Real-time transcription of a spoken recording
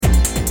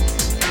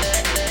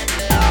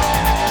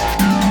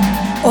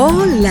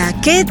Hola,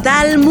 ¿qué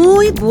tal?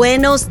 Muy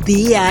buenos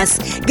días.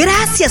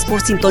 Gracias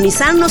por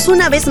sintonizarnos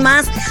una vez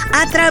más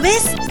a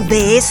través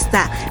de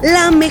esta,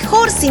 la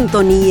mejor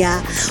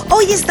sintonía.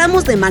 Hoy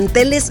estamos de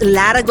manteles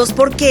largos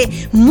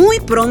porque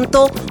muy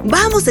pronto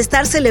vamos a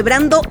estar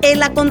celebrando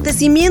el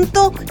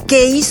acontecimiento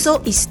que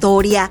hizo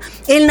historia,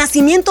 el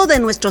nacimiento de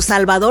nuestro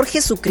Salvador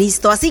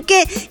Jesucristo. Así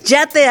que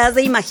ya te has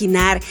de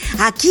imaginar,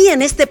 aquí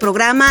en este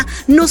programa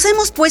nos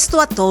hemos puesto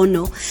a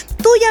tono.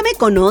 Tú ya me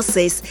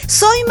conoces,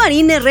 soy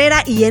Marina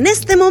Herrera y en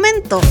este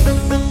momento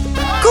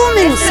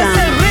comenzamos.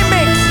 Este es el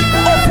remix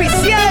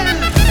oficial.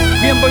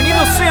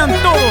 Bienvenidos sean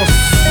todos.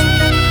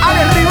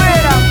 Alex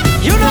Rivera,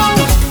 you know,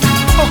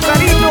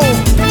 Oscarito,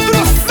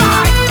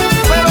 Trusay,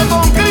 pero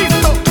con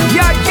Cristo y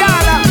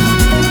Ayala,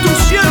 tu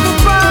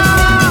sierva.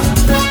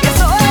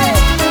 Eso es.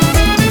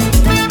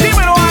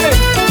 Dímelo, Ale.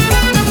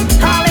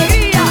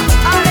 Alegría,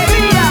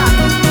 alegría.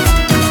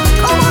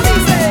 ¿Cómo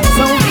dice?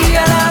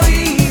 Sonríe la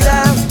vida,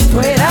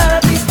 fuera la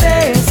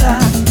tristeza.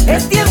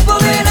 Es tiempo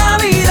de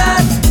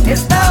Navidad,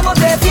 estamos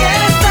de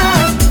fiesta.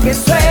 Que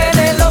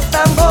suenen los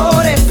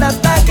tambores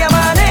hasta que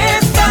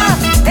amanezca.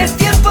 Es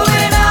tiempo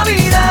de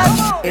Navidad,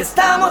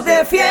 estamos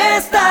de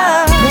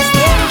fiesta. Es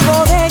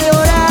tiempo de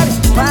llorar,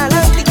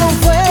 pa'lante y con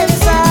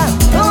fuerza.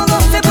 Todo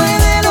se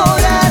puede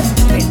lograr,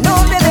 que no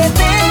te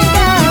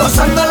detengas.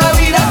 Gozando la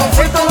vida, con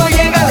fe todo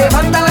llega.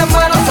 Levanta las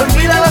manos,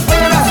 olvida las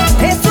penas.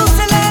 Jesús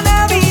en la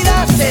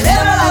Navidad,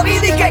 celebra la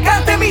vida y que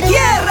cante mi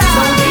tierra.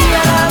 Sonríe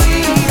la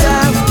vida,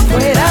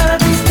 fuera la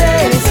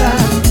tristeza.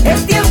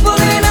 Es tiempo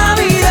de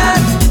Navidad,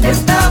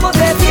 estamos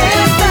de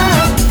fiesta.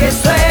 Que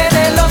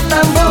suenen los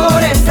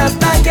tambores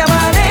hasta que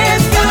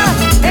amanezca.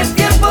 Es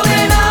tiempo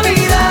de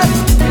Navidad,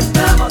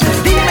 estamos de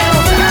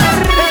fiesta.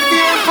 Es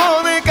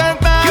tiempo de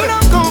cantar,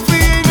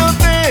 confía y no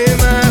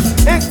temas.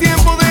 Es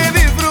tiempo de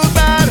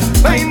disfrutar,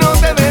 ay, no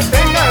te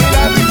detengas.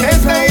 La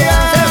tristeza ya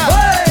Se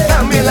fue,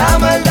 también la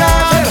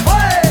maldad. se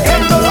fue,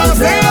 El dolor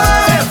se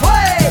va. se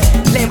fue.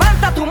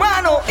 Levanta tu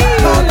mano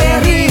y no te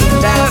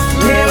rindas,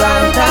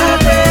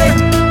 levántate.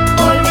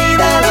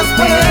 Olvida las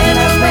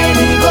penas, ven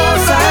y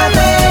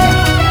gózate.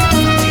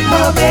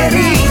 No te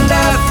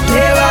rindas,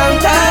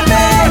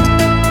 levántate.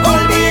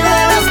 Olvida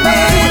las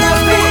penas,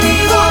 ven y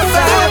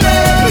gózate.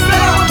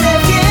 Estamos de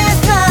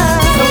fiesta.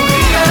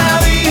 Sonríe la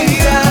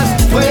vida,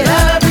 fuera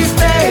la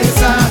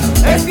tristeza.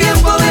 Es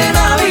tiempo de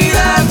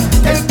Navidad,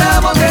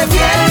 estamos de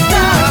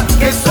fiesta.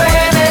 Que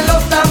suenen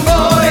los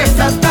tambores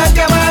hasta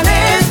que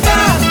amanezca.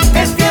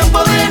 Es tiempo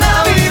de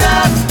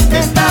Navidad,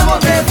 estamos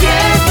de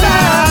fiesta.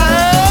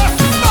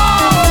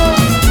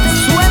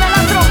 Suena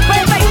la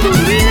trompeta y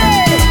turbide.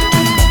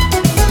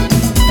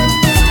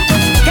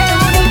 Qué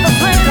bonito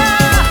suena.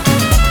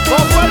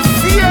 Ojo al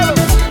cielo,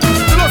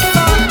 lo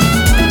sabes,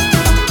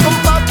 con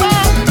papá.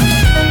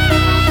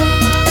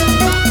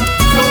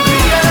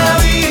 Sonríe la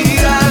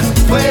vida,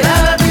 fuera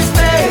la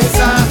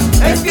tristeza.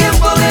 Es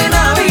tiempo de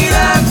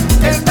Navidad,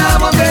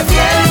 estamos de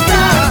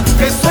fiesta.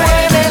 Que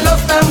suenen los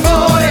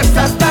tambores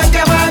hasta que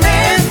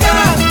amanezca.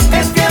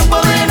 Es tiempo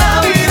de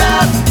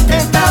Navidad,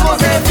 estamos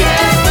de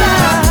fiesta.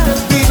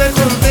 Vive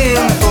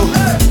contento,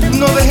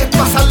 no dejes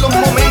pasar los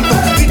momentos.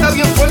 Grita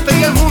bien fuerte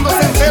y el mundo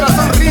se entera.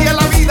 Sonríe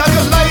la vida,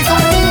 Dios la hizo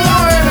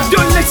buena.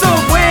 Dios le hizo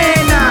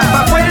buena,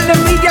 pa' fuera la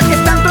envidia que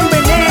tanto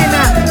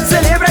envenena.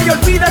 Celebra y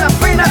olvida las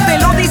penas, te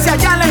lo dice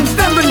Ayala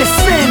entrando en la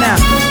escena.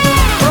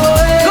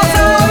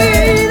 Goza la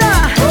vida,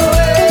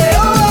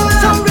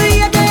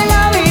 Sonríe que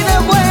la vida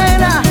es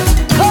buena.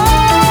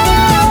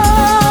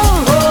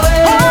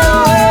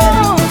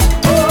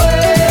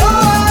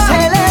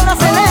 Celebra,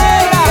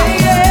 celebra,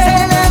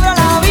 celebra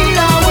la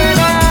vida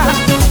buena,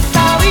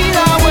 la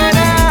vida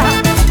buena.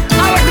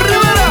 Alex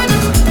Rivera,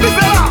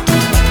 dísela.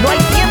 No hay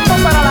tiempo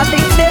para la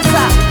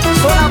tristeza,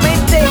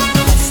 solamente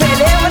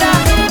celebra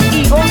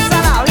y goza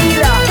la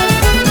vida.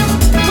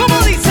 ¿Cómo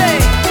dice?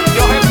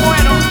 Dios es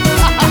bueno.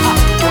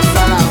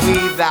 Goza la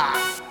vida.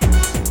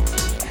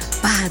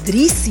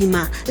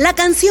 Padrísima, la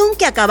canción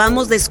que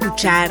acabamos de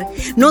escuchar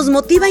nos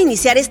motiva a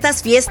iniciar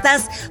estas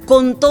fiestas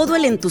con todo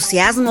el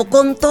entusiasmo,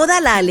 con toda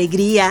la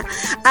alegría.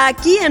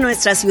 Aquí en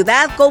nuestra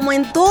ciudad, como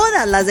en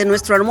todas las de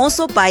nuestro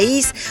hermoso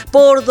país,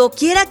 por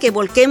doquiera que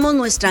volquemos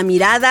nuestra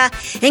mirada,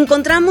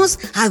 encontramos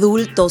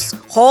adultos,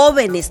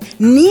 jóvenes,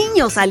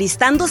 niños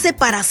alistándose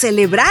para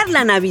celebrar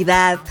la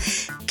Navidad.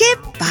 ¡Qué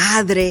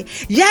padre!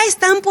 Ya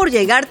están por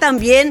llegar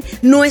también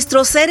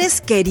nuestros seres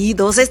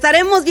queridos.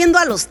 Estaremos viendo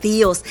a los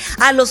tíos,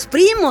 a los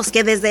primos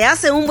que desde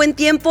hace un buen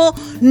tiempo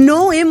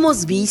no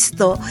hemos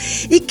visto.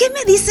 ¿Y qué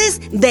me dices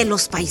de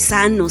los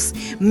paisanos?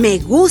 Me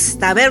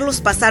gusta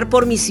verlos pasar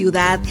por mi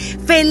ciudad,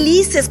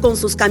 felices con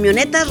sus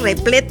camionetas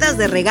repletas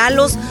de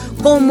regalos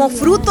como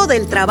fruto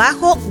del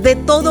trabajo de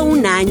todo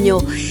un año.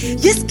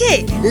 Y es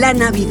que la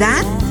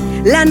Navidad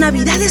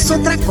es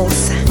otra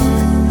cosa.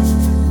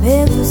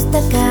 Me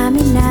gusta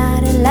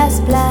caminar en las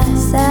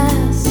plazas,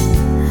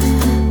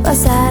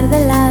 pasar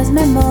de las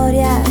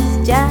memorias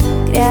ya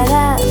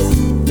creadas.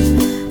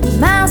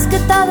 Más que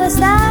todo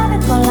estar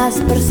con las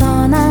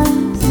personas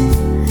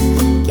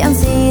que han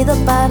sido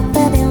parte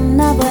de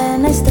una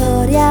buena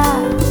historia.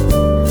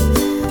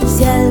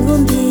 Si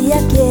algún día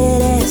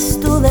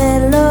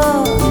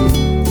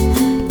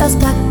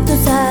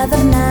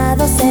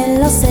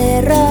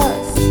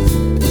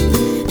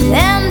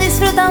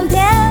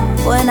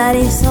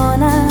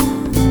Arizona,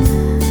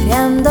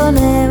 creando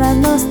nuevas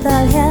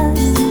nostalgias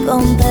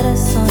con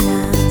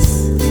personas.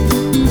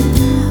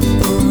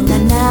 Una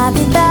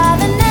Navidad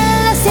en el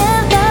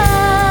desierto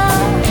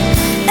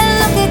es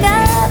lo que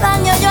cada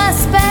año yo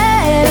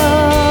espero.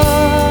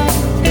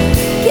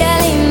 Qué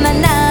linda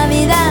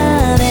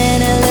Navidad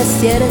en el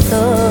desierto,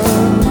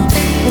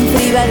 un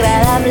frío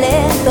agradable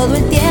todo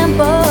el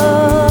tiempo.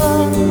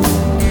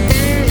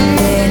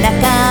 Ven a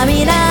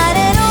caminar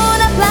en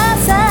una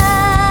plaza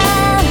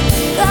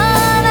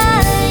con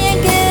alguien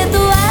que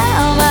tú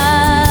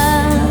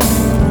amas.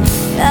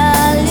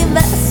 Dale un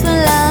beso en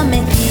la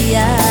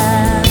mejilla,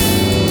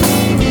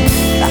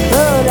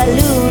 bajo la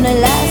luna y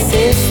las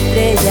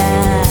estrellas.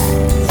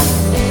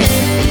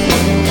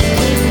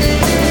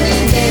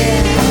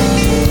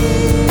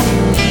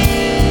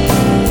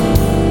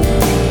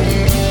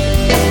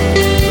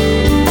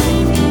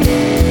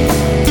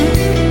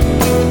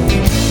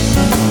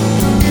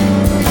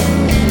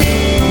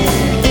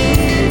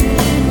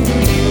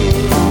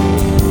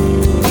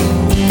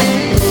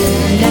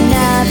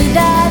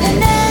 Navidad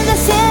en el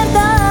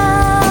desierto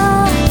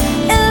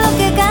es lo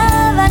que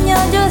cada año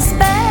yo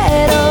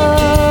espero.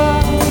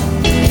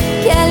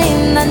 Qué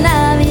linda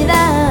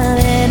Navidad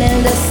en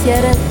el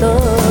desierto,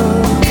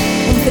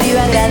 un frío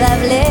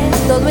agradable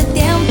todo el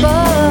tiempo.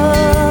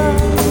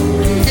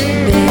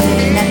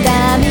 Ven a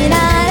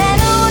caminar en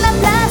una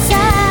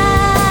plaza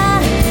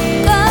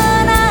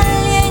con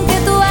alguien que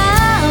tú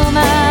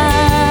amas.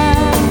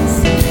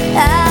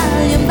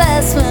 Dale un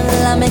beso en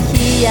la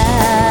mejilla,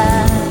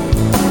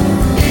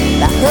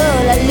 bajo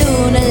la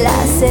luna y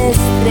las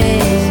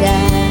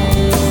estrellas.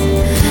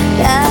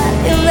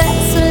 Dale un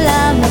beso en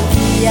la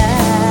mejilla,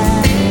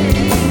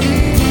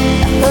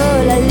 bajo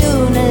la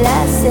luna y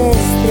las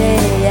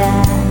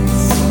estrellas.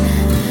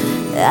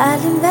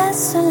 Dale un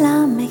beso en la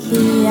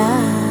mejilla,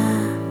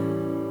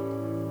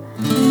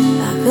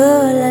 bajo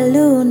la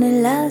luna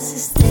y las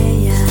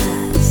estrellas.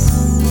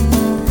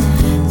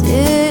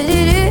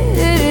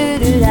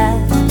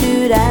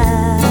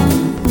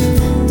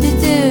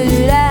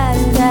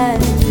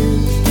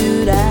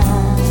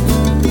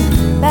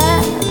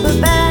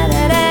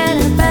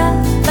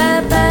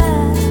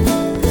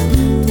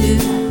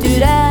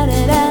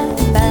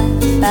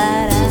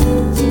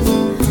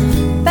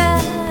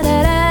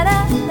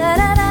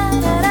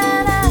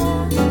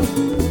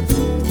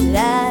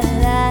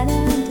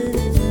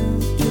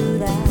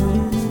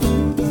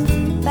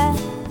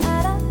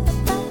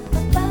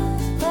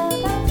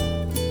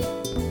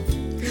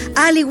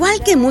 Al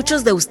igual que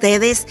muchos de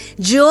ustedes,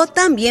 yo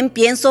también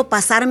pienso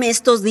pasarme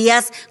estos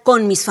días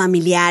con mis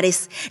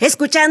familiares,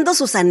 escuchando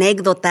sus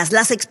anécdotas,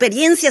 las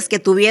experiencias que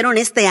tuvieron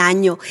este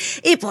año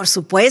y, por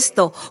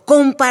supuesto,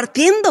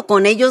 compartiendo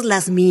con ellos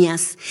las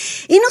mías.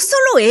 Y no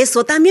solo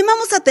eso, también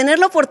vamos a tener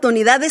la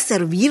oportunidad de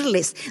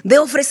servirles, de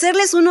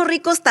ofrecerles unos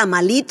ricos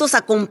tamalitos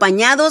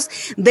acompañados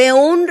de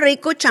un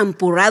rico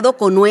champurrado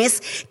con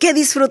nuez que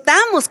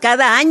disfrutamos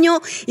cada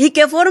año y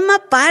que forma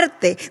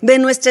parte de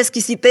nuestra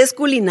exquisitez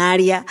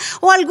culinaria.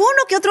 O alguno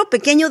que otro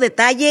pequeño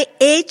detalle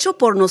hecho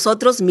por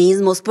nosotros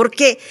mismos,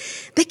 porque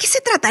 ¿de qué se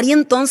trataría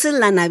entonces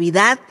la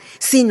Navidad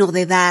sino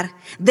de dar,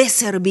 de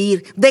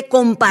servir, de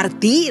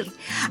compartir?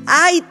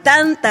 Hay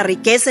tanta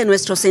riqueza en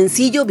nuestro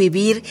sencillo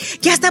vivir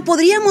que hasta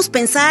podríamos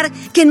pensar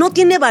que no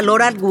tiene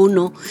valor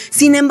alguno.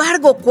 Sin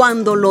embargo,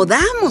 cuando lo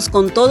damos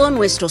con todo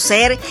nuestro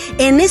ser,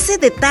 en ese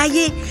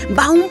detalle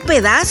va un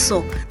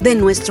pedazo de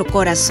nuestro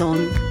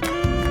corazón.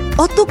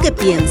 ¿O tú qué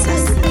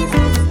piensas?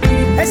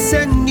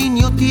 Ese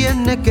niño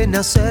tiene que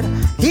nacer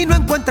y no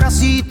encuentra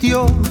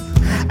sitio.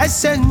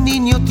 Ese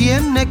niño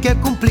tiene que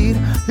cumplir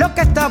lo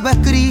que estaba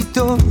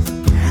escrito.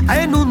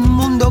 En un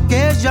mundo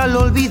que ya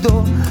lo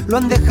olvidó, lo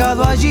han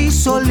dejado allí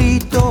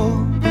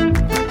solito.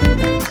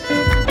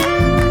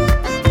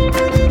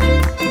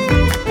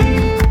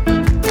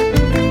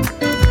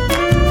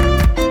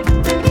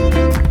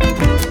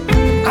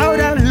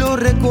 Ahora lo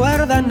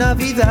recuerda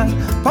Navidad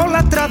por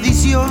las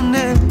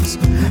tradiciones,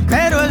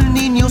 pero el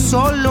niño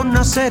solo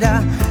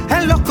nacerá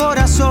en los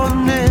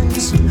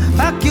corazones,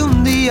 para que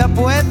un día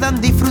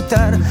puedan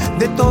disfrutar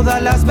de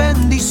todas las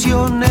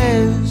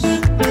bendiciones.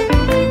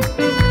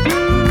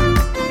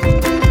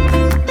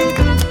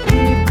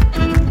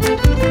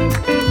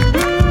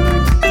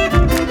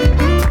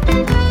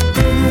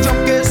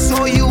 Yo que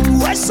soy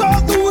un hueso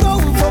duro,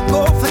 un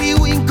poco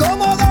frío,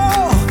 incómodo,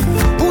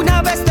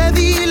 una vez te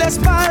di la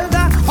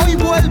espalda, hoy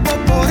vuelvo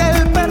por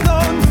el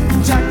perdón.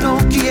 Ya no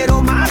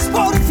quiero más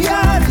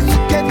porfiar ni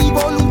que mi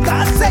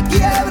voluntad se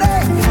quiebre.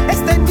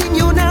 Este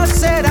niño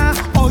nacerá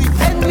hoy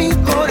en mi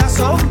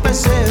corazón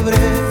pesebre.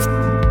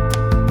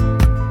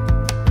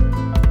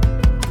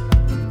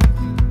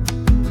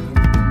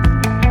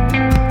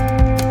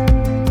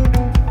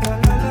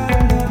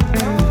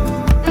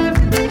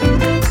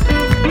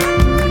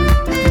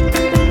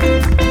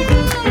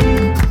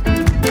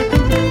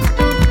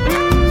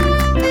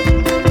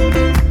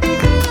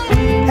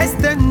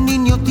 Este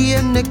niño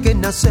tiene que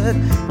nacer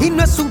y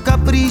no es un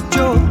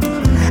capricho.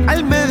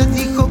 Él me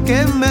dijo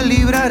que me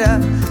librará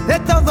de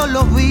todos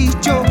los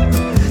bichos.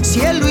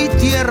 Cielo y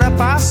tierra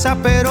pasa,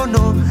 pero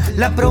no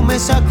la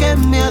promesa que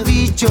me ha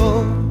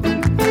dicho.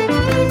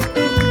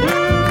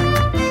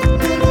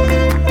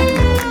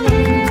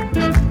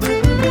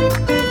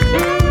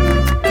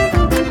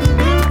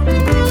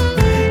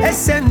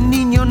 Ese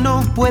niño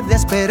no puede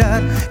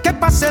esperar que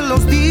pasen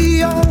los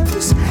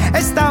días.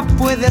 Esta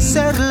puede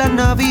ser la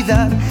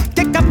Navidad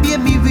que cambie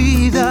mi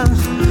vida.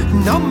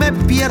 No me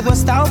pierdo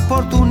esta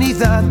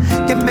oportunidad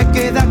que me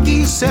queda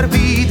aquí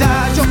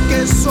servida. Yo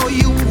que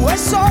soy un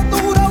hueso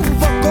duro, un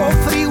poco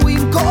frío,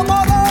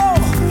 incómodo.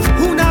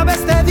 Una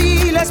vez te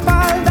di la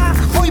espalda,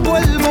 hoy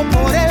vuelvo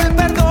por el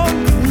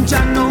perdón.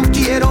 Ya no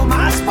quiero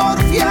más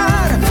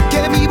porfiar,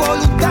 que mi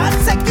voluntad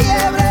se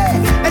quiebre.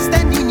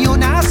 Este niño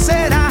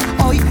nacerá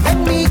hoy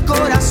en mi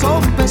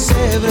corazón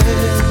pesebre.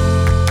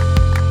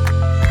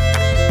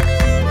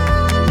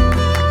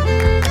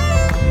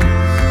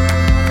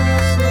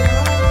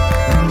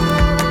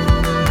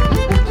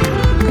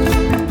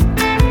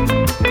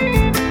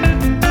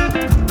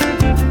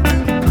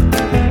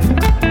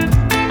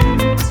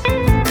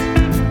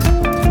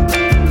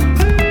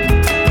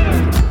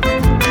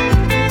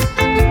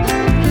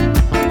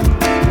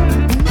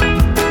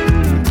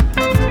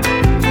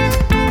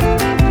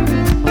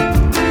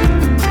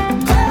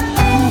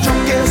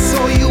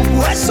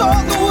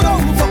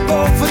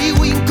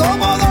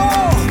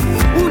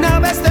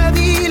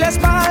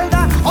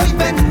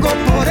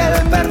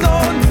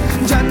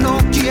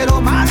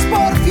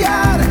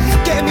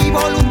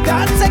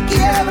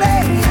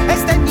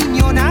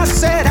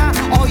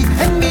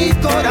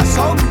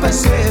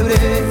 Pesebre,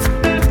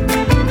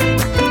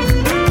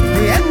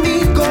 en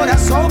mi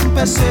corazón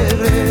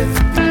pesebre,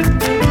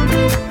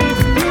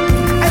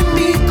 en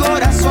mi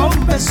corazón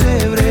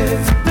pesebre,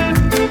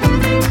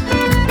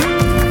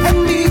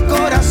 en mi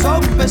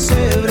corazón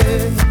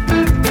pesebre,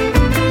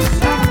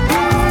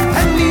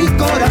 en mi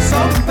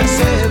corazón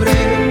pesebre.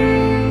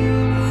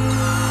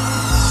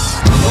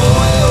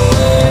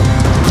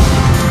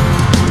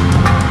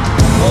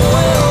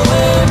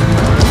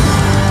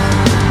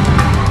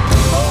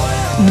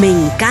 Me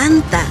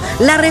encanta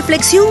la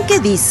reflexión que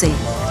dice,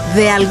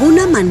 de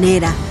alguna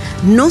manera,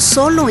 no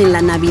solo en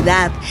la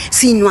Navidad,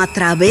 sino a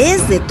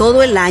través de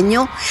todo el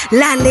año,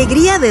 la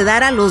alegría de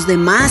dar a los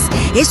demás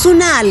es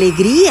una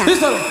alegría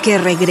que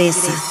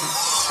regresa.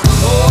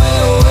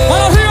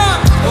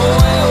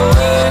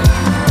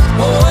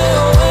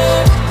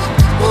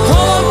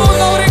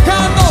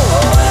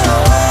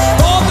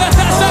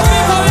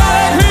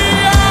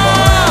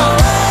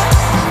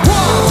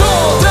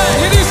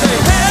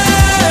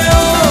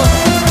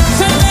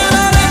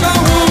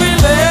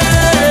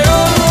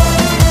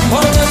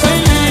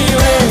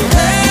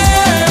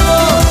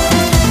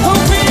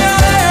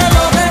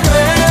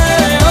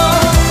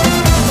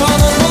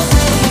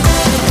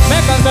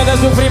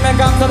 Sufrir, me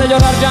canso de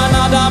llorar, ya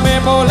nada me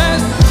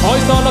molesta. Hoy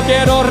solo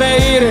quiero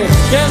reír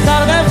y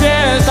estar de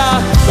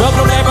fiesta. Los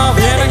problemas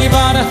vienen y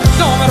van,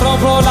 no me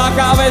rompo la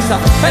cabeza.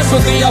 Es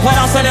un día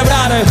para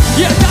celebrar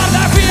y estar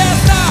de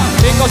fiesta.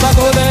 Cinco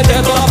sacudes de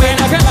toda la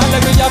pena, que la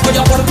alegría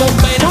brilla por tus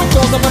venas. Un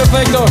gozo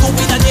perfecto,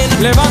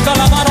 levanta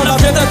la mano, la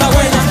fiesta está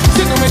buena.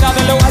 Si tu mirada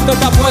en lo alto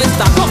está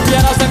puesta,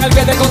 confiarás en el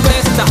que te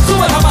contesta.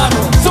 Sube la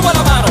mano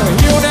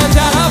y únete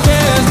a la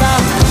fiesta.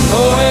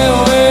 Oe,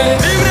 oe,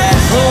 libre,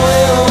 oe,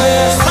 oe.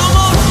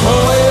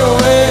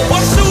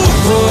 Por su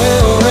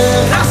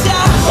gracia,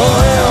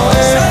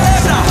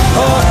 celebra,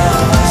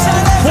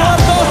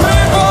 Puerto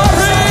Rico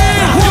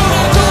arriba, y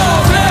una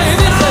doble y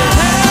dice,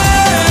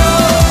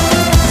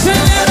 se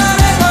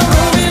llenaré con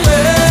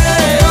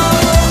jubileo,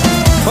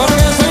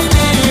 porque soy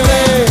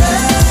libre,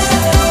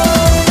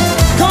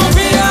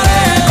 confiaré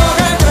en lo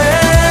que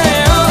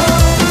creo,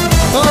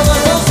 todo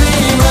es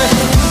posible,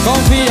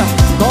 confía,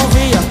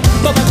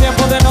 todo el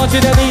tiempo de noche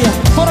y de día,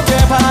 porque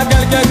para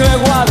aquel que cree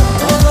igual,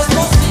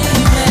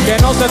 que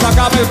no se te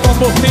acabe el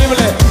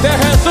combustible. De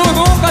Jesús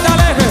nunca te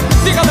alejes.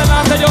 Siga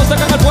adelante, yo sé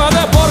que me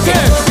puede. ¿Por qué?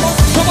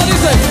 Como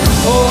dice,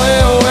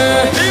 oe,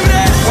 oe,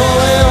 libre,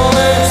 oe,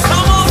 oe,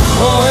 estamos,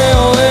 oe,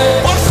 oe,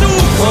 por su,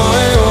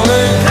 oe, oe,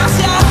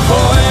 gracias,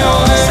 oe,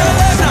 oe,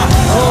 celebra,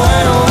 oe,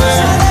 oe,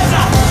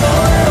 celebra,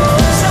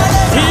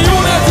 y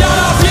únete a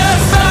la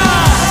fiesta.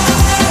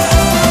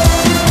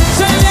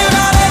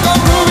 Celebraré con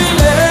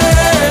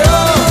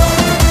jubileo,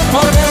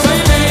 porque soy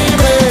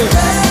libre.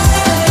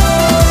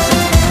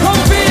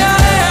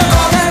 Confiaré en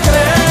lo que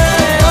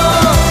creo,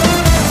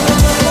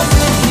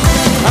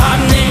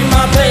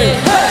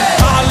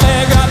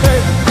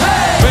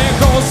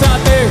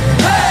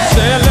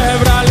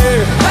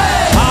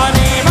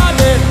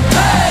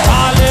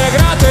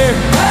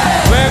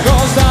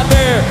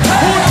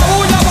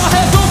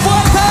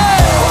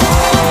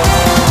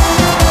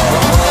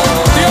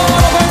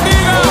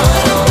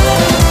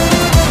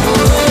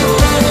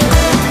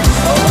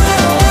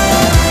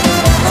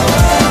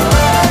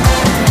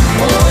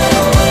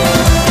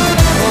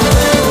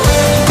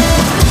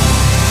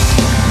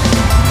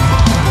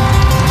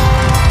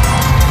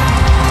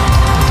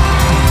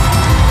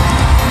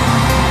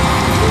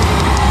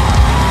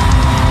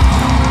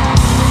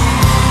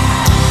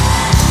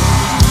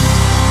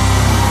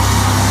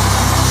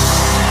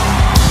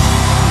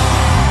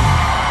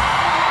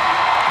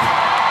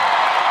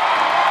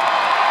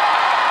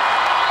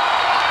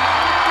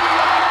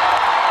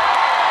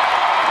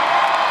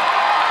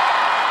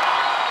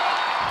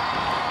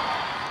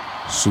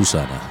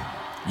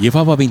 Susana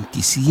llevaba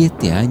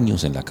 27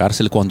 años en la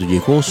cárcel cuando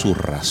llegó su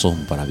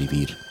razón para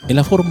vivir, en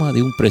la forma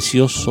de un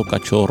precioso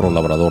cachorro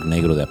labrador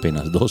negro de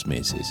apenas 2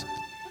 meses.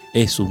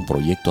 Es un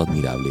proyecto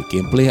admirable que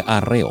emplea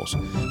a reos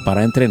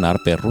para entrenar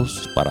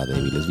perros para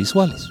débiles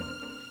visuales.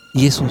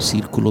 Y es un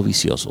círculo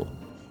vicioso.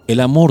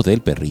 El amor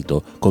del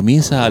perrito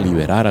comienza a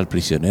liberar al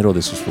prisionero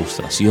de sus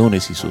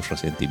frustraciones y sus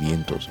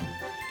resentimientos.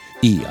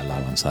 Y al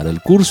avanzar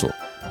el curso,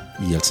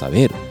 y al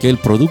saber que el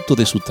producto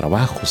de su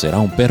trabajo será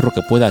un perro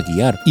que pueda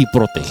guiar y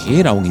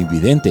proteger a un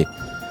invidente,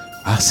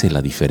 hace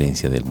la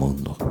diferencia del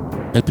mundo.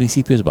 El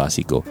principio es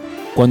básico.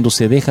 Cuando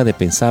se deja de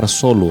pensar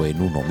solo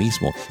en uno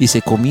mismo y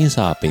se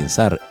comienza a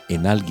pensar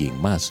en alguien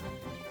más,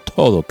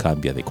 todo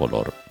cambia de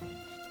color.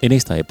 En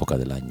esta época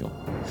del año,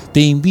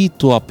 te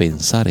invito a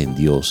pensar en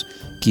Dios,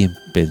 quien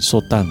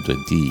pensó tanto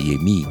en ti y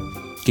en mí,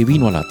 que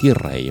vino a la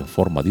tierra en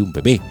forma de un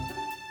bebé.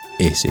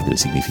 Ese es el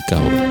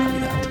significado de la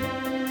Navidad.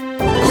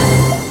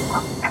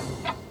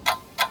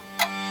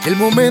 El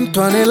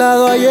momento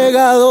anhelado ha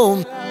llegado,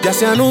 ya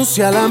se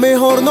anuncia la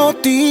mejor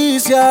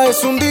noticia.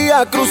 Es un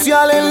día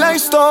crucial en la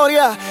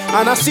historia,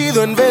 ha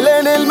nacido en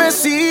Belén el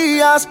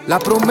Mesías. La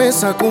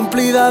promesa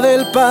cumplida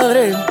del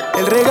Padre,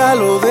 el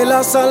regalo de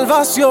la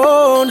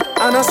salvación.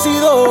 Ha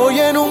nacido hoy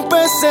en un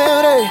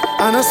pesebre,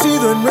 ha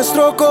nacido en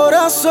nuestro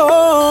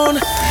corazón.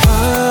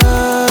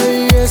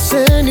 Ay,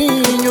 ese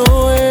niño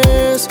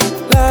es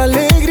la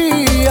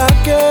alegría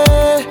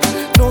que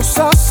nos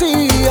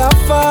hacía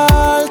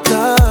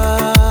falta.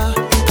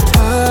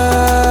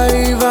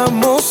 Ay,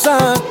 vamos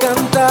a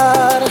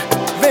cantar,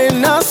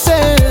 ven a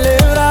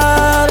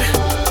celebrar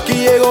que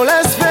llegó la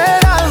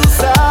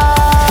esperanza.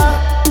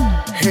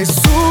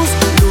 Jesús,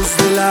 luz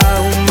de la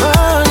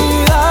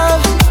humanidad,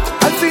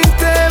 al fin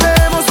te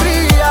vemos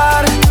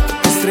brillar,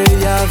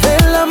 estrella de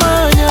la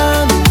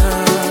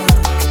mañana.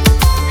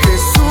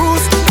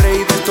 Jesús,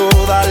 rey de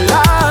toda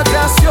la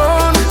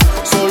creación,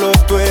 solo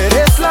tú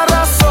eres la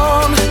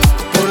razón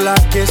por la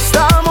que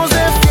estamos de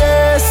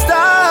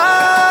fiesta.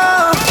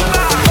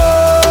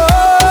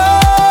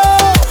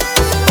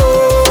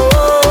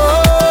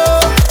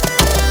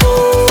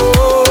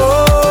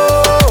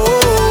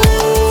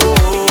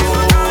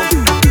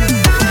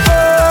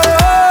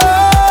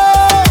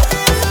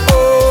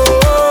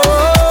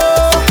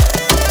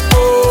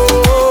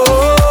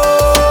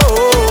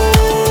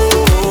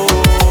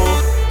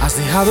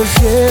 El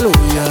cielo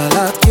y a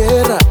la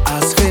tierra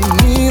has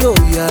venido,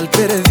 y al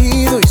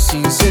perdido y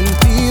sin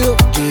sentido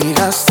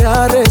llegaste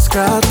a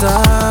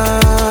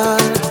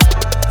rescatar.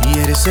 Y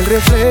eres el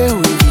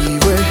reflejo y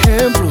vivo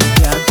ejemplo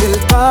de aquel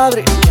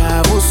padre que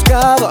ha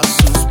buscado a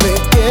sus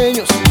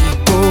pequeños y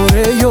por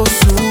ellos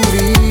su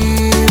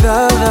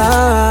vida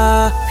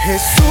da.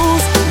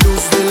 Jesús,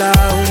 luz de la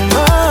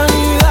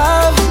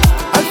humanidad,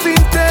 al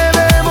fin te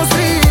vemos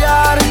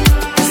brillar,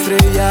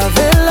 estrella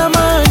de la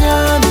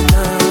mañana.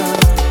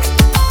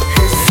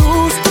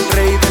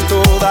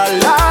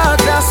 La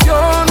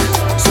creación,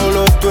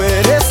 solo tú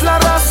eres la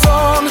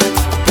razón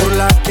por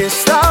la que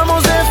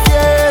estamos de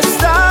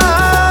fiesta.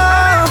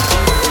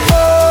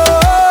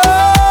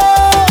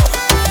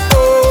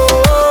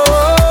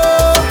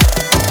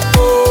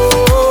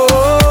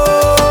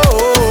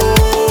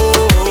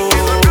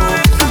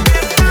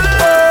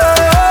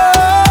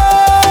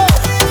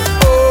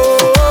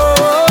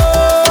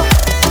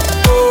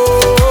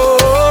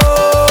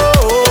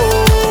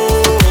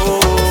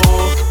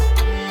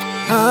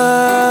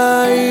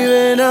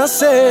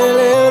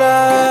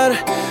 Celebrar,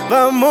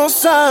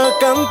 vamos a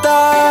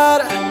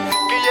cantar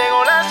que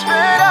llegó la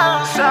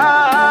esperanza.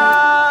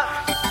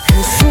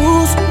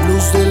 Jesús,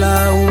 luz de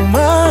la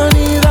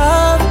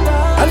humanidad,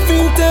 al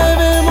fin te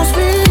vemos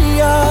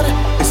brillar,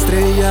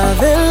 estrella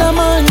de la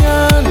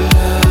mañana.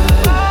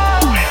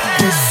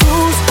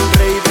 Jesús,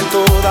 rey de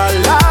toda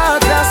la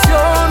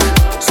creación,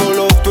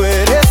 solo tú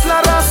eres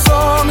la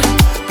razón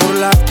por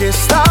la que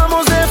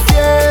estamos de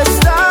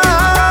fiesta.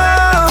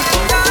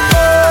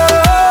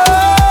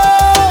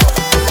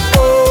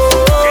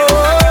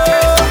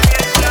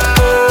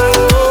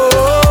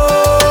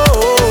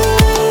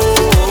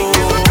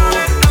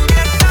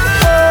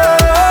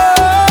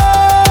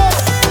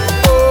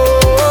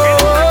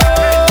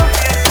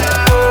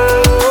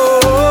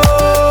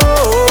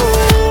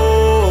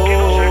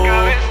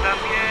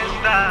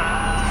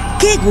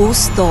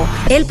 Gusto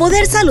el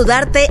poder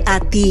saludarte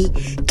a ti,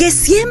 que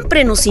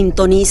siempre nos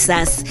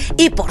sintonizas,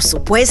 y por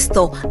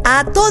supuesto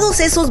a todos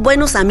esos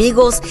buenos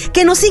amigos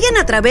que nos siguen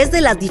a través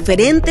de las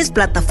diferentes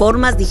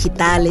plataformas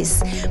digitales.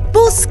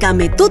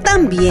 Búscame tú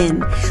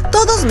también.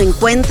 Todos me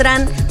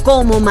encuentran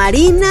como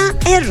Marina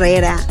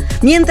Herrera.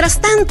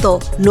 Mientras tanto,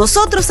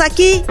 nosotros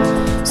aquí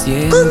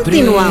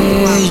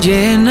continuamos.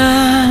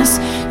 Llenas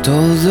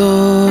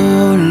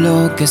todo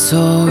lo que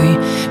soy,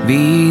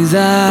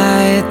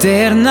 vida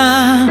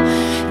eterna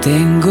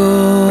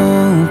tengo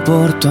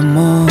por tu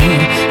amor.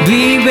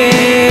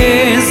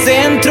 Vives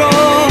dentro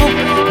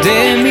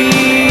de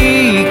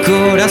mi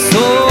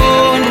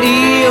corazón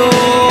y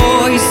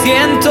hoy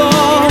siento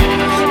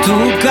tu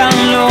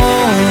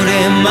calor,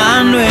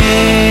 Emmanuel.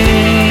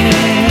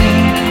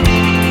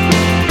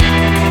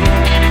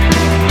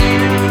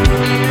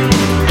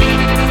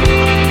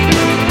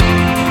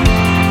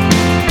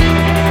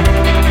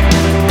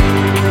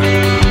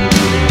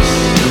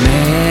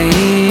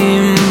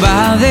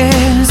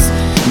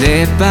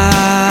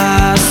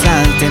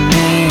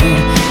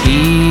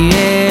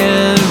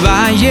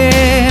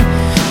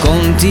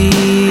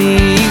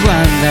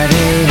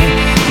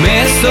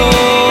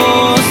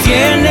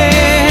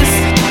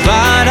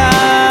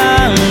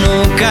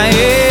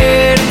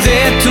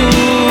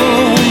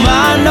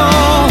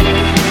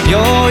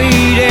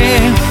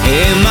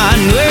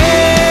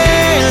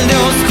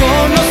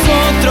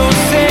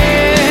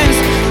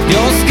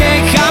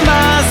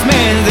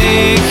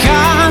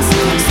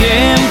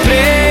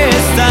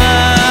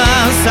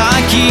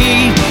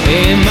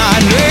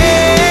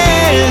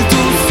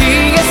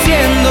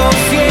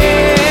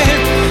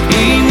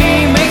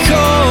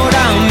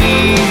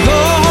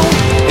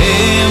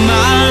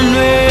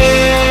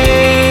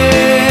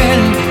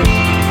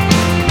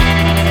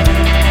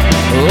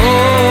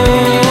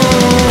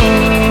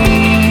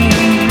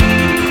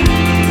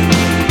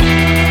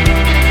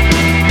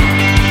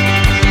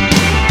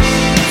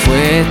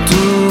 Fue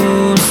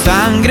tu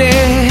sangre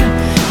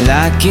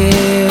la que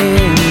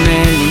me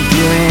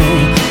limpió,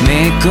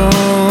 me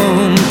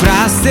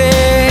compraste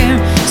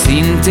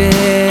sin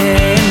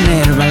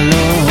tener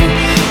valor.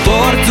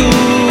 Por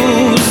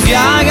tus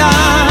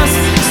llagas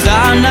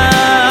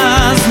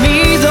sanas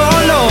mi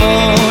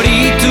dolor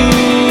y tu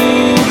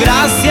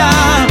gracia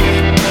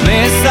me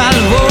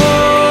salvó.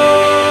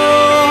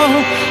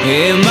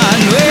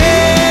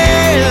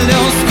 Emmanuel,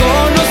 Dios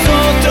con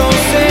nosotros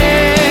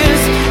es,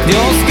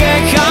 Dios que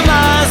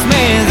jamás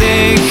me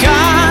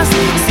dejas,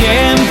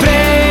 siempre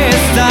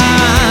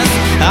estás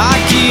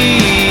aquí.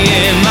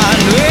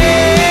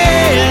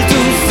 Emmanuel, tú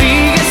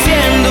sigues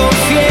siendo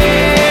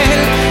fiel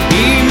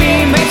y mi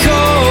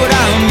mejor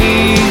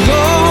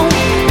amigo.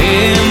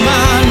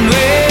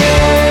 Emmanuel.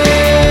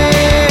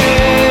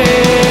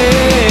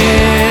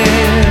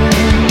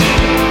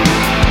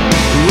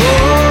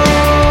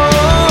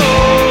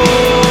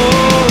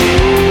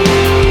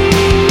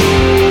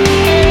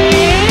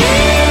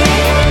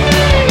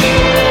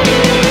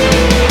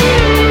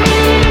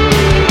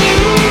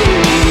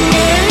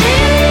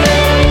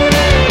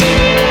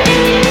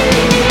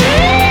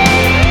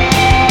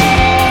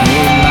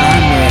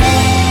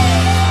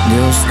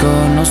 Dios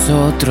con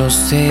nosotros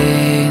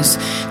es,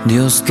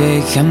 Dios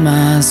que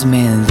jamás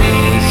me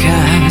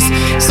dejas,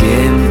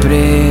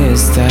 siempre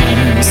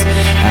estás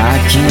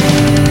aquí.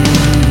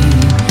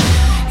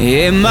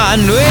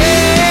 Emmanuel,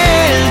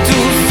 tú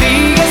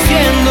sigues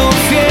siendo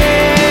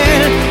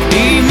fiel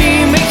y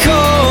mi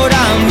mejor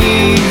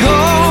amigo.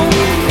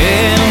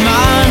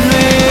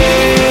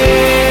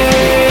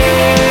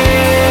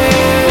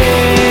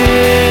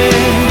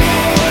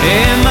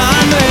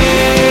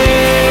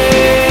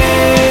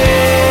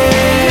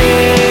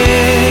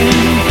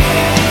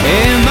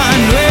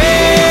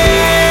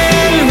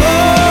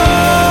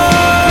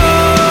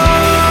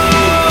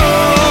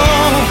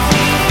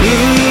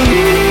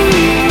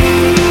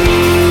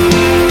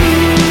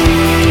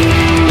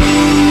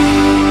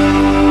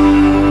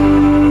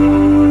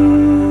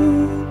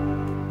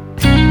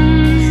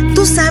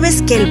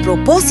 El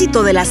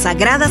propósito de las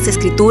Sagradas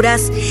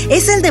Escrituras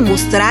es el de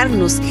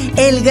mostrarnos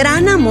el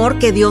gran amor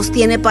que Dios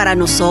tiene para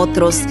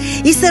nosotros,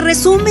 y se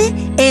resume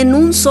en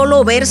un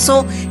solo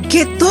verso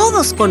que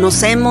todos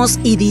conocemos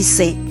y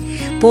dice: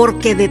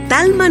 porque de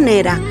tal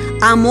manera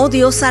amó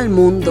Dios al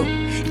mundo,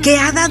 que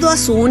ha dado a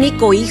su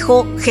único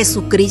Hijo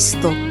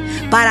Jesucristo,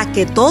 para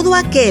que todo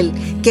aquel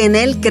que en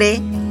Él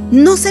cree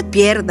no se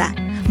pierda,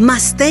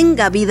 mas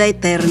tenga vida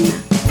eterna.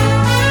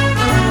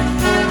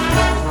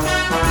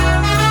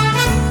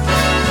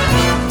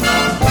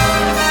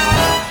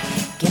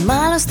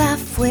 Malo está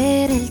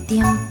fuera el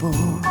tiempo,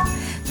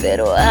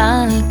 pero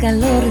al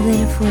calor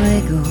del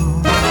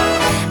fuego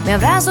me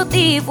abrazo a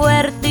ti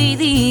fuerte y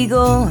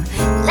digo: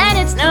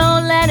 let it snow,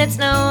 let it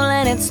snow,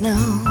 let it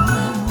snow.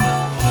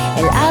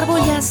 El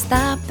árbol ya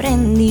está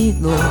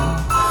prendido,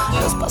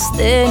 los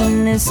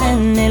pasteles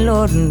en el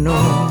horno,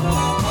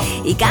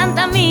 y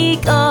canta mi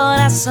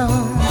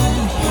corazón: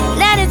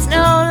 let it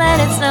snow,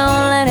 let it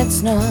snow, let it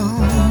snow.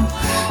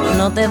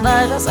 No te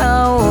vayas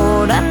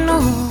ahora, no,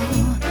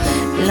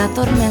 la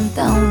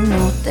tormenta aún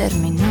no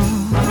terminó.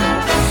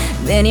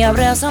 Ven y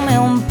abrázame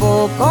un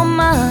poco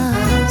más,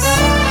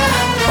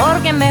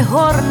 porque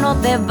mejor no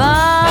te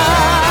vas.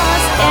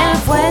 El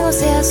fuego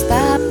se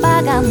está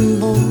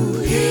apagando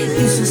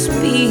y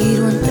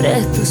suspiro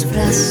entre tus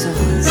brazos.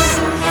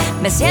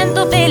 Me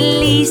siento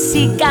feliz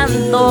y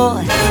canto: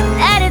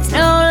 let it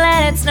snow,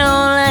 let it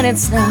snow, let it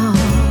snow.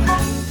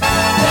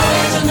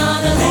 A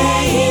nada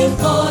le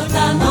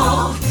importa,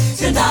 no,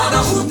 sentada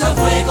junto al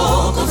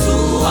fuego con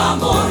su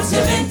amor. Si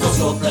el viento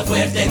sopla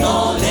fuerte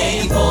no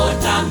le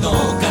importa, no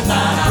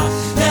cantará: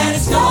 let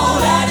it snow,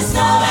 let it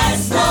snow, let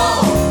it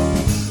snow.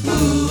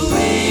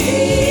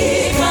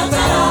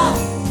 Cantará,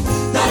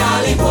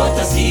 nada le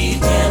importa si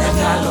tiene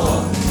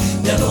calor.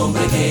 Del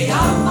hombre que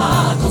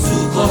ama con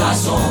su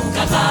corazón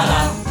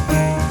cantará: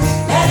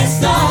 let it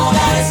snow,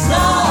 let it snow.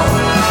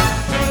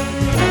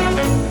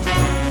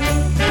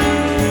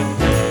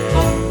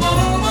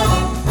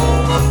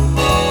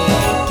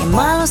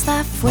 Malo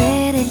está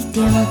fuera el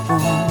tiempo,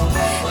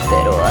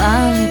 pero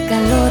al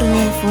calor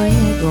del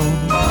fuego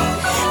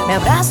me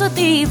abrazo a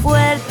ti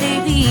fuerte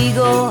y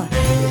digo: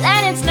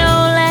 let it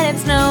snow, let it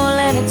snow,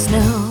 let it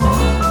snow.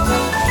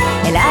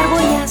 El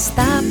árbol ya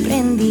está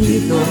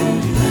prendido,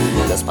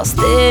 los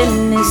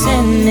pasteles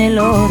en el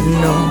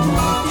horno,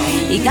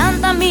 y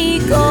canta mi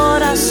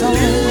corazón: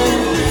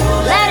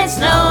 let it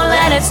snow,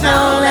 let it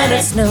snow, let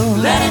it snow,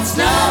 let it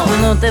snow.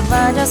 No te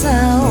vayas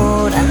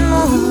ahora,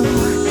 no,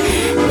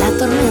 la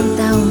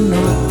tormenta aún no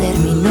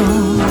terminó.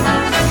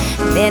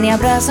 Ven y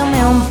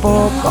abrázame un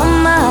poco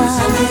más,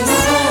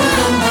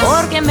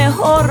 porque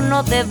mejor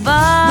no te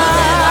vas.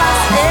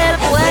 El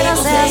fuego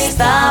se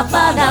está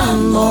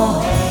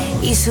apagando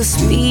y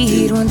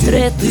suspiro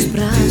entre tus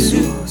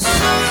brazos.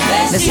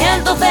 Me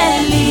siento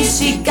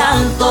feliz y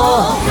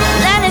canto: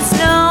 let it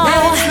snow,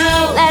 let it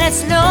snow, let it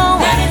snow,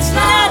 let it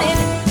snow.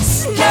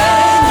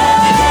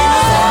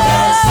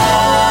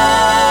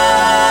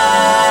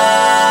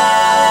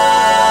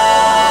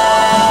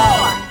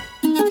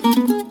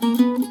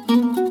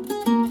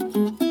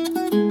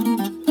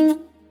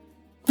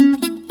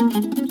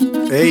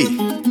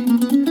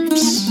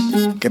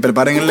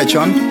 preparen el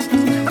lechón,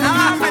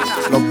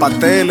 los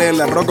pasteles,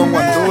 el arroz con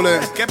guandules.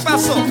 ¿Qué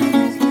pasó?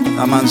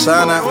 La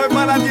manzana. Voy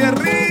para la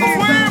tierrita.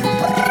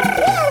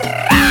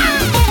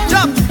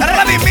 Ya,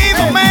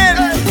 redimido, men.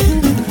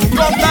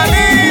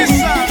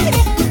 Longaniza.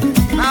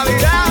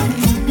 Navidad.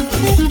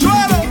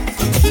 Chuelo.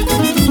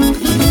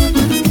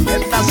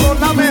 Estas son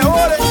las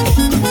mejores.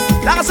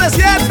 Ya se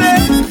siente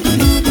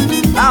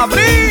la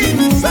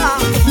brisa.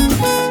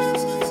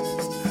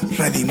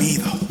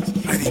 Redimido,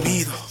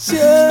 redimido.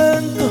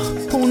 Siento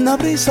una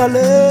brisa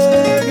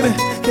alegre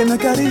que me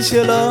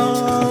acaricia el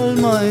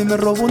alma y me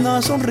roba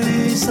una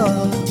sonrisa.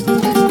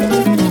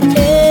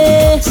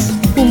 Es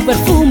un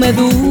perfume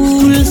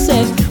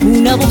dulce,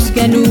 una voz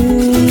que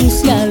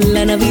anuncia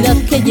la Navidad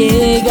que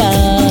llega.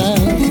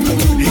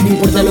 No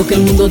importa lo que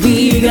el mundo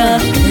diga,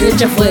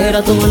 echa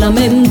fuera todo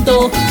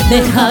lamento,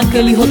 deja que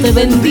el Hijo te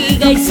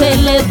bendiga y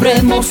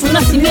celebremos su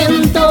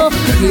nacimiento.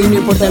 Y no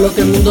importa lo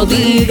que el mundo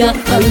diga,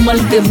 al mal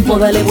tiempo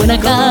dale buena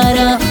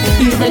cara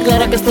y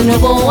declara que este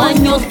nuevo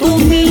año tu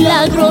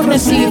milagro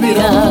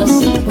recibirás.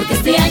 Porque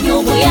este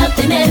año voy a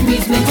tener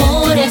mis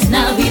mejores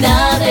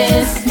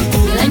Navidades,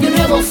 el año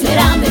nuevo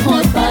será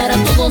mejor para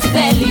todos,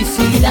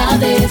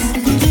 felicidades.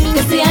 Porque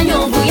este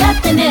año voy a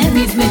tener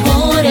mis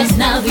mejores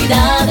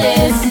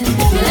Navidades,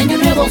 el año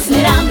nuevo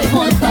será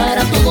mejor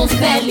para todos,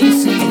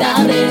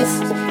 felicidades.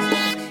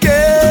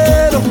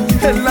 Quiero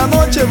en la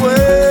noche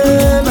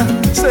buena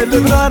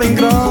celebrar en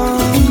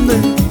grande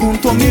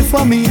junto a mi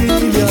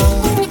familia.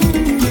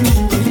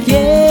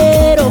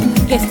 Quiero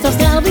que estas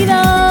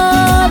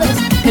Navidades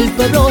el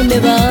pueblo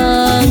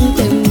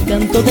levante un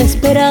canto de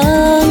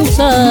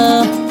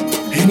esperanza.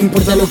 Y no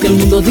importa lo que el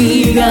mundo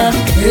diga,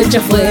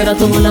 echa fuera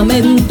todo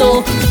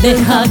lamento,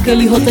 deja que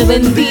el Hijo te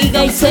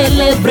bendiga y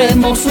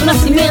celebremos su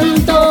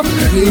nacimiento.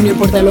 Y no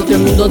importa lo que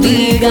el mundo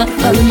diga,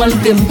 al mal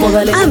tiempo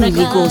dale buena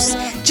Amigos,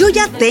 cara. yo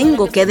ya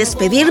tengo que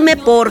despedirme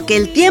porque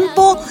el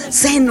tiempo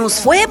se nos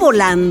fue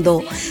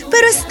volando.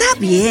 Pero está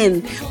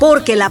bien,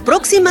 porque la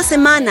próxima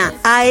semana,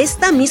 a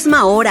esta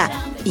misma hora,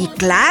 y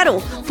claro,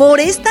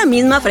 por esta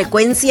misma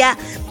frecuencia,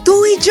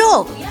 tú y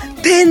yo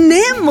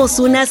tenemos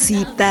una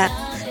cita.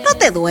 No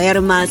te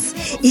duermas.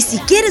 Y si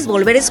quieres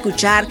volver a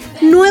escuchar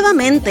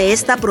nuevamente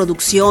esta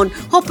producción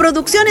o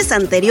producciones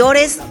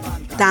anteriores,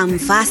 tan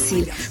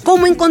fácil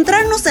como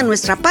encontrarnos en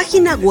nuestra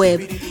página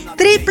web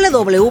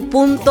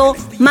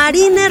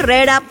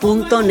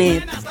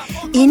www.marineherrera.net.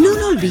 Y no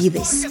lo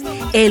olvides,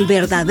 el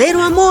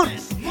verdadero amor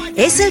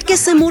es el que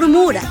se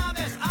murmura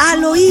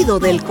al oído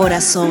del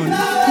corazón.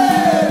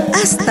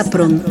 Hasta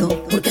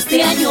pronto. Porque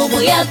este año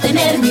voy a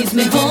tener mis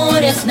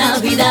mejores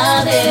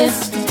Navidades,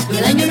 y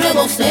el año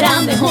nuevo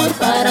será mejor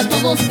para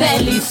todos,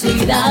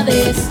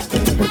 felicidades.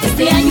 Porque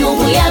este año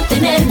voy a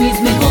tener mis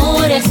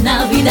mejores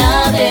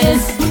Navidades,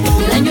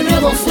 y el año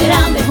nuevo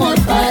será mejor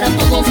para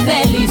todos,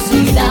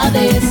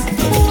 felicidades.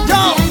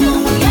 Yo,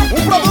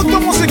 un producto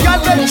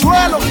musical del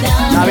Chuelo.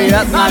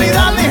 Navidad,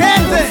 Navidad, mi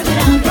gente.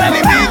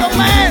 Redimido,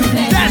 man.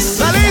 Yes.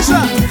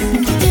 Salisa.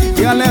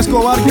 Díganle a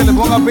Escobar que le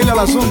ponga pila al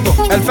asunto.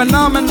 El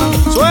fenómeno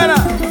suena.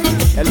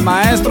 El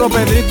maestro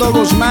Pedrito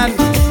Guzmán.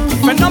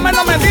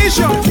 Fenómeno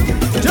Medition.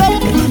 Yo.